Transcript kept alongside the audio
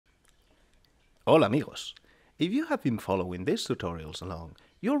Hola amigos! If you have been following these tutorials along,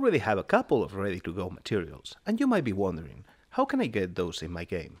 you already have a couple of ready-to-go materials, and you might be wondering, how can I get those in my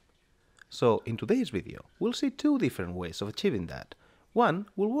game? So in today's video, we'll see two different ways of achieving that. One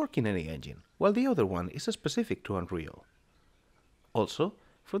will work in any engine, while the other one is specific to Unreal. Also,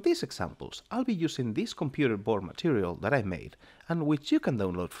 for these examples, I'll be using this computer board material that I made, and which you can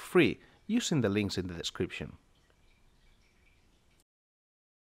download for free using the links in the description.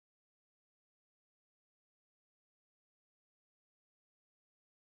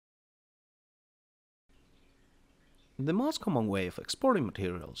 The most common way of exporting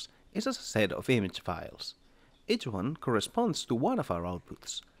materials is as a set of image files. Each one corresponds to one of our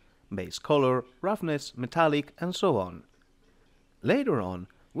outputs: base color, roughness, metallic, and so on. Later on,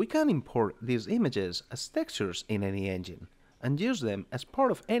 we can import these images as textures in any engine and use them as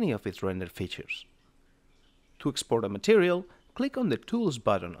part of any of its rendered features. To export a material, click on the Tools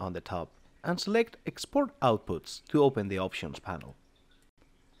button on the top and select Export Outputs to open the Options panel.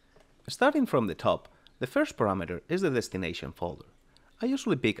 Starting from the top, the first parameter is the destination folder. I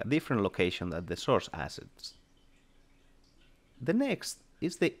usually pick a different location than the source assets. The next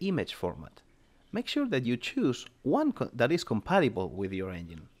is the image format. Make sure that you choose one that is compatible with your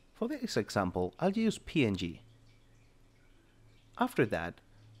engine. For this example, I'll use PNG. After that,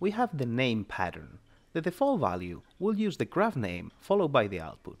 we have the name pattern. The default value will use the graph name followed by the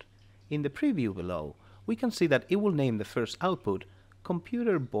output. In the preview below, we can see that it will name the first output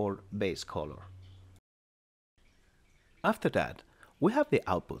Computer Board Base Color. After that, we have the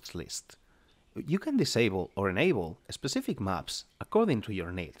outputs list. You can disable or enable specific maps according to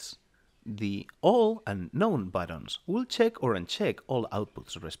your needs. The All and None buttons will check or uncheck all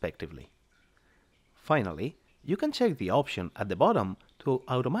outputs respectively. Finally, you can check the option at the bottom to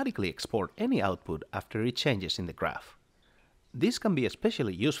automatically export any output after it changes in the graph. This can be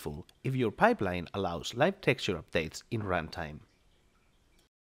especially useful if your pipeline allows live texture updates in runtime.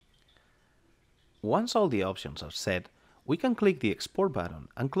 Once all the options are set, we can click the Export button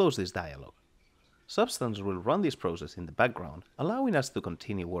and close this dialog. Substance will run this process in the background, allowing us to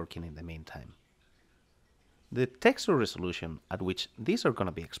continue working in the meantime. The texture resolution at which these are going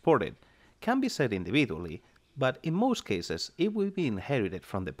to be exported can be set individually, but in most cases it will be inherited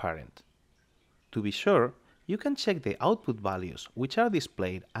from the parent. To be sure, you can check the output values which are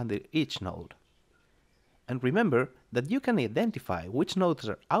displayed under each node. And remember that you can identify which nodes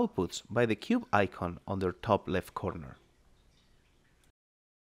are outputs by the cube icon on their top left corner.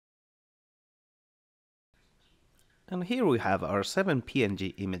 And here we have our 7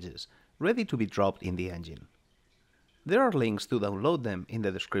 PNG images ready to be dropped in the engine. There are links to download them in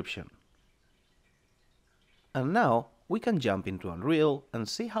the description. And now we can jump into Unreal and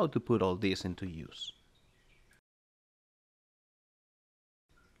see how to put all this into use.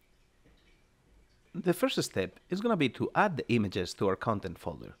 The first step is going to be to add the images to our content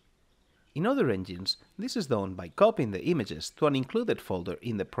folder. In other engines, this is done by copying the images to an included folder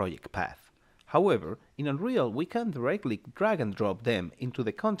in the project path. However, in Unreal we can directly drag and drop them into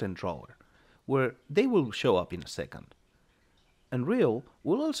the content drawer, where they will show up in a second. Unreal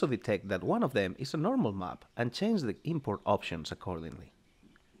will also detect that one of them is a normal map and change the import options accordingly.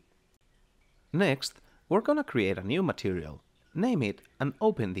 Next, we're going to create a new material, name it, and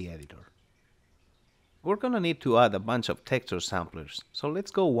open the editor. We're going to need to add a bunch of texture samplers, so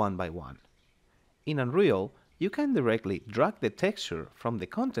let's go one by one. In Unreal, you can directly drag the texture from the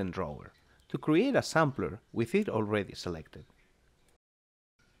content drawer to create a sampler with it already selected.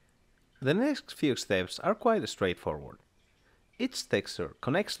 The next few steps are quite straightforward. Each texture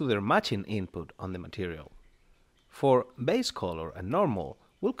connects to their matching input on the material. For base color and normal,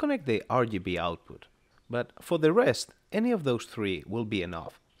 we'll connect the RGB output, but for the rest, any of those three will be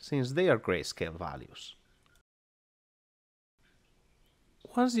enough, since they are grayscale values.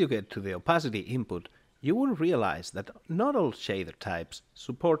 Once you get to the opacity input, you will realize that not all shader types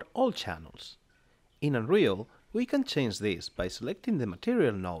support all channels. In Unreal, we can change this by selecting the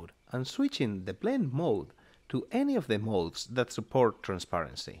material node and switching the blend mode to any of the modes that support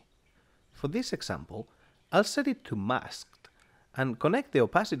transparency. For this example, I'll set it to masked and connect the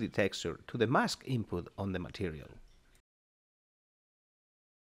opacity texture to the mask input on the material.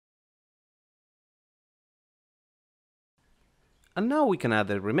 And now we can add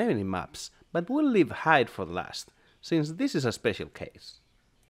the remaining maps, but we'll leave hide for last, since this is a special case.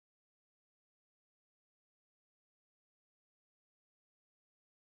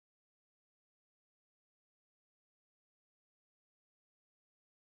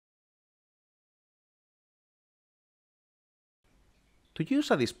 To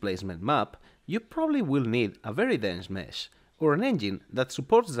use a displacement map, you probably will need a very dense mesh, or an engine that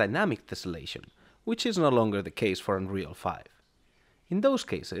supports dynamic tessellation, which is no longer the case for Unreal 5. In those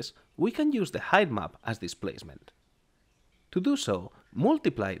cases, we can use the height map as displacement. To do so,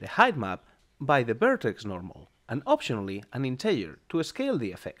 multiply the height map by the vertex normal, and optionally an integer to scale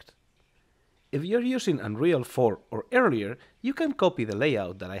the effect. If you're using Unreal 4 or earlier, you can copy the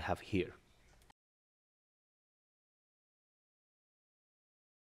layout that I have here.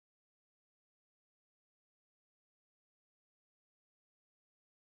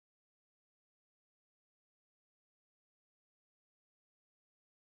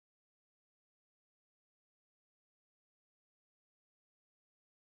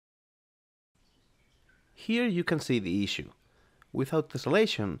 Here you can see the issue. Without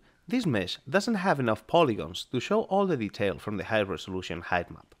tessellation, this mesh doesn't have enough polygons to show all the detail from the high-resolution height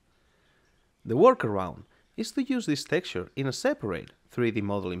map. The workaround is to use this texture in a separate 3D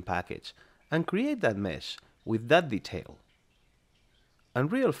modeling package and create that mesh with that detail.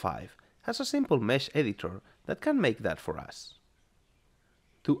 Unreal 5 has a simple mesh editor that can make that for us.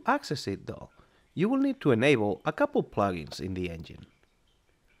 To access it though, you will need to enable a couple plugins in the engine.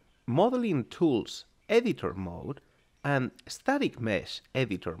 Modeling Tools Editor Mode and Static Mesh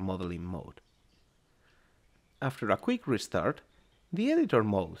Editor Modeling Mode. After a quick restart, the editor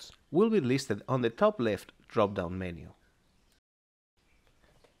modes will be listed on the top left drop-down menu.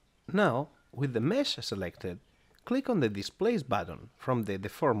 Now, with the mesh selected, click on the Displace button from the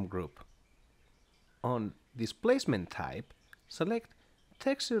Deform group. On Displacement Type, select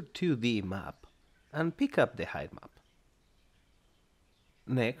Texture 2D Map and pick up the height map.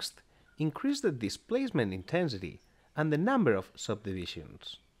 Next, increase the displacement intensity and the number of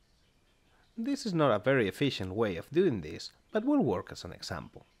subdivisions. This is not a very efficient way of doing this, but will work as an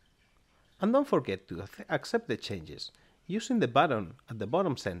example. And don't forget to accept the changes using the button at the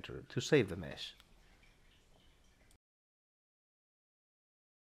bottom center to save the mesh.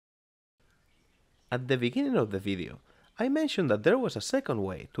 At the beginning of the video, I mentioned that there was a second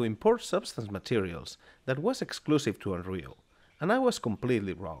way to import substance materials that was exclusive to Unreal, and I was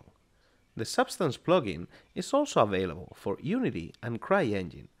completely wrong. The Substance plugin is also available for Unity and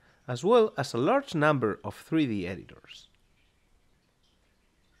CryEngine, as well as a large number of 3D editors.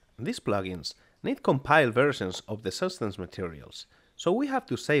 These plugins need compiled versions of the substance materials, so we have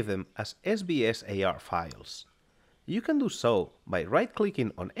to save them as SBSAR files. You can do so by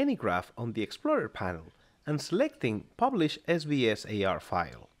right-clicking on any graph on the Explorer panel and selecting Publish SBSAR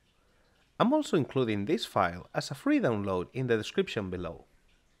file. I'm also including this file as a free download in the description below.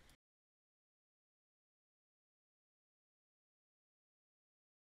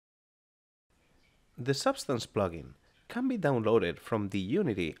 The Substance plugin can be downloaded from the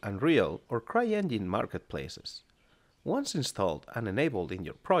Unity, Unreal, or CryEngine marketplaces. Once installed and enabled in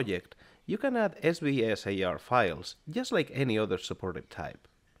your project, you can add SBSAR files just like any other supported type.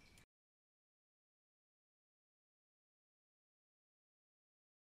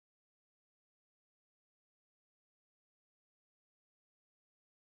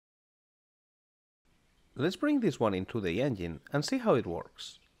 Let's bring this one into the engine and see how it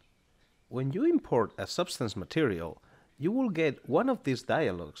works. When you import a substance material, you will get one of these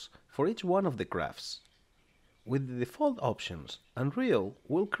dialogues for each one of the graphs. With the default options, Unreal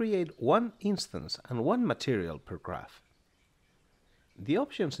will create one instance and one material per graph. The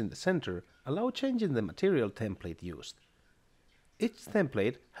options in the center allow changing the material template used. Each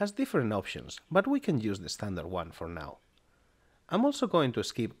template has different options, but we can use the standard one for now. I'm also going to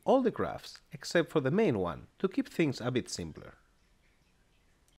skip all the graphs except for the main one to keep things a bit simpler.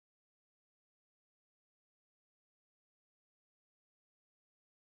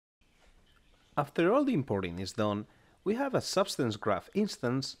 After all the importing is done, we have a substance graph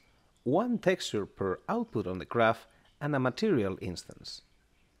instance, one texture per output on the graph, and a material instance.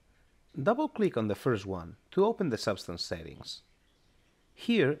 Double-click on the first one to open the substance settings.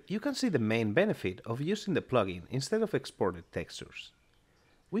 Here you can see the main benefit of using the plugin instead of exported textures.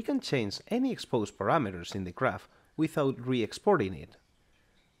 We can change any exposed parameters in the graph without re-exporting it.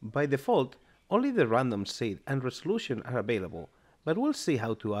 By default, only the random seed and resolution are available, but we'll see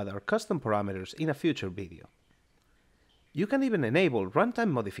how to add our custom parameters in a future video. You can even enable runtime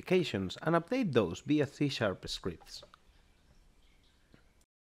modifications and update those via C# scripts.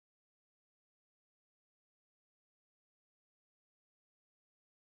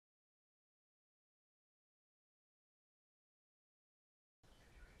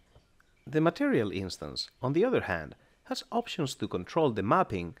 The material instance, on the other hand, has options to control the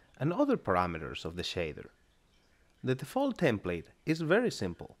mapping and other parameters of the shader. The default template is very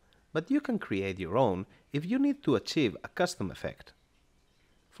simple, but you can create your own if you need to achieve a custom effect.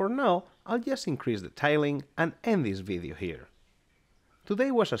 For now, I'll just increase the tiling and end this video here. Today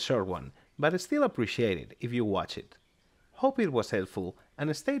was a short one, but still appreciated if you watch it. Hope it was helpful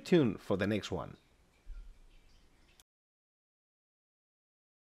and stay tuned for the next one.